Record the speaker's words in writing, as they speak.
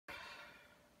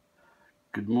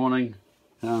Good morning,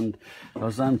 and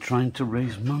as I'm trying to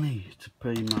raise money to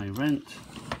pay my rent,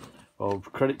 or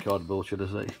credit card bill should I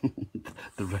say,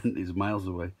 the rent is miles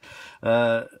away.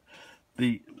 I've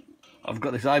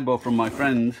got this Aibo from my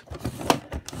friend,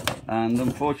 and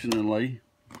unfortunately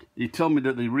he told me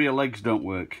that the rear legs don't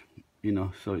work, you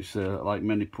know, so it's like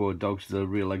many poor dogs, the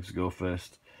rear legs go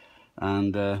first,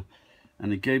 and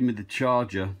he gave me the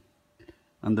charger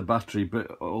and the battery,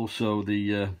 but also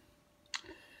the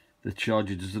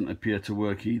charger doesn't appear to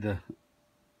work either.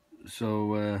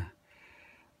 So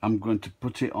I'm going to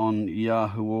put it on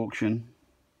Yahoo auction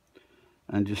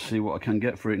and just see what I can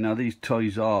get for it. Now these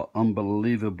toys are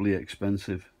unbelievably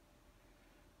expensive.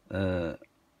 I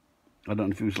don't know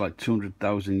if it was like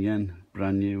 200,000 yen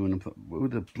brand new, and I thought, who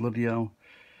the bloody hell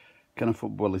can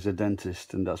afford? Well, he's a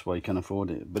dentist and that's why he can afford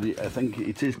it, but I think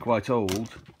it is quite old.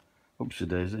 Oopsie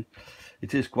daisy,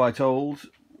 it is quite old,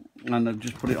 and I've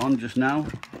just put it on just now,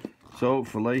 so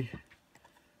hopefully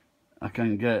I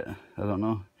can get, I don't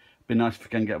know, it'd be nice if I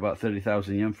can get about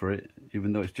 30,000 yen for it,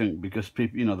 even though it's junk, because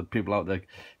people, you know, the people out there,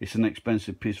 it's an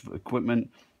expensive piece of equipment,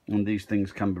 and these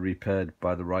things can be repaired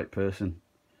by the right person.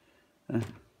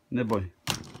 No boy.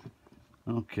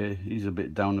 Okay, he's a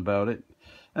bit down about it.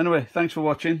 Anyway, thanks for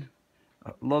watching.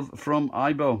 Love from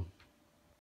Aibo.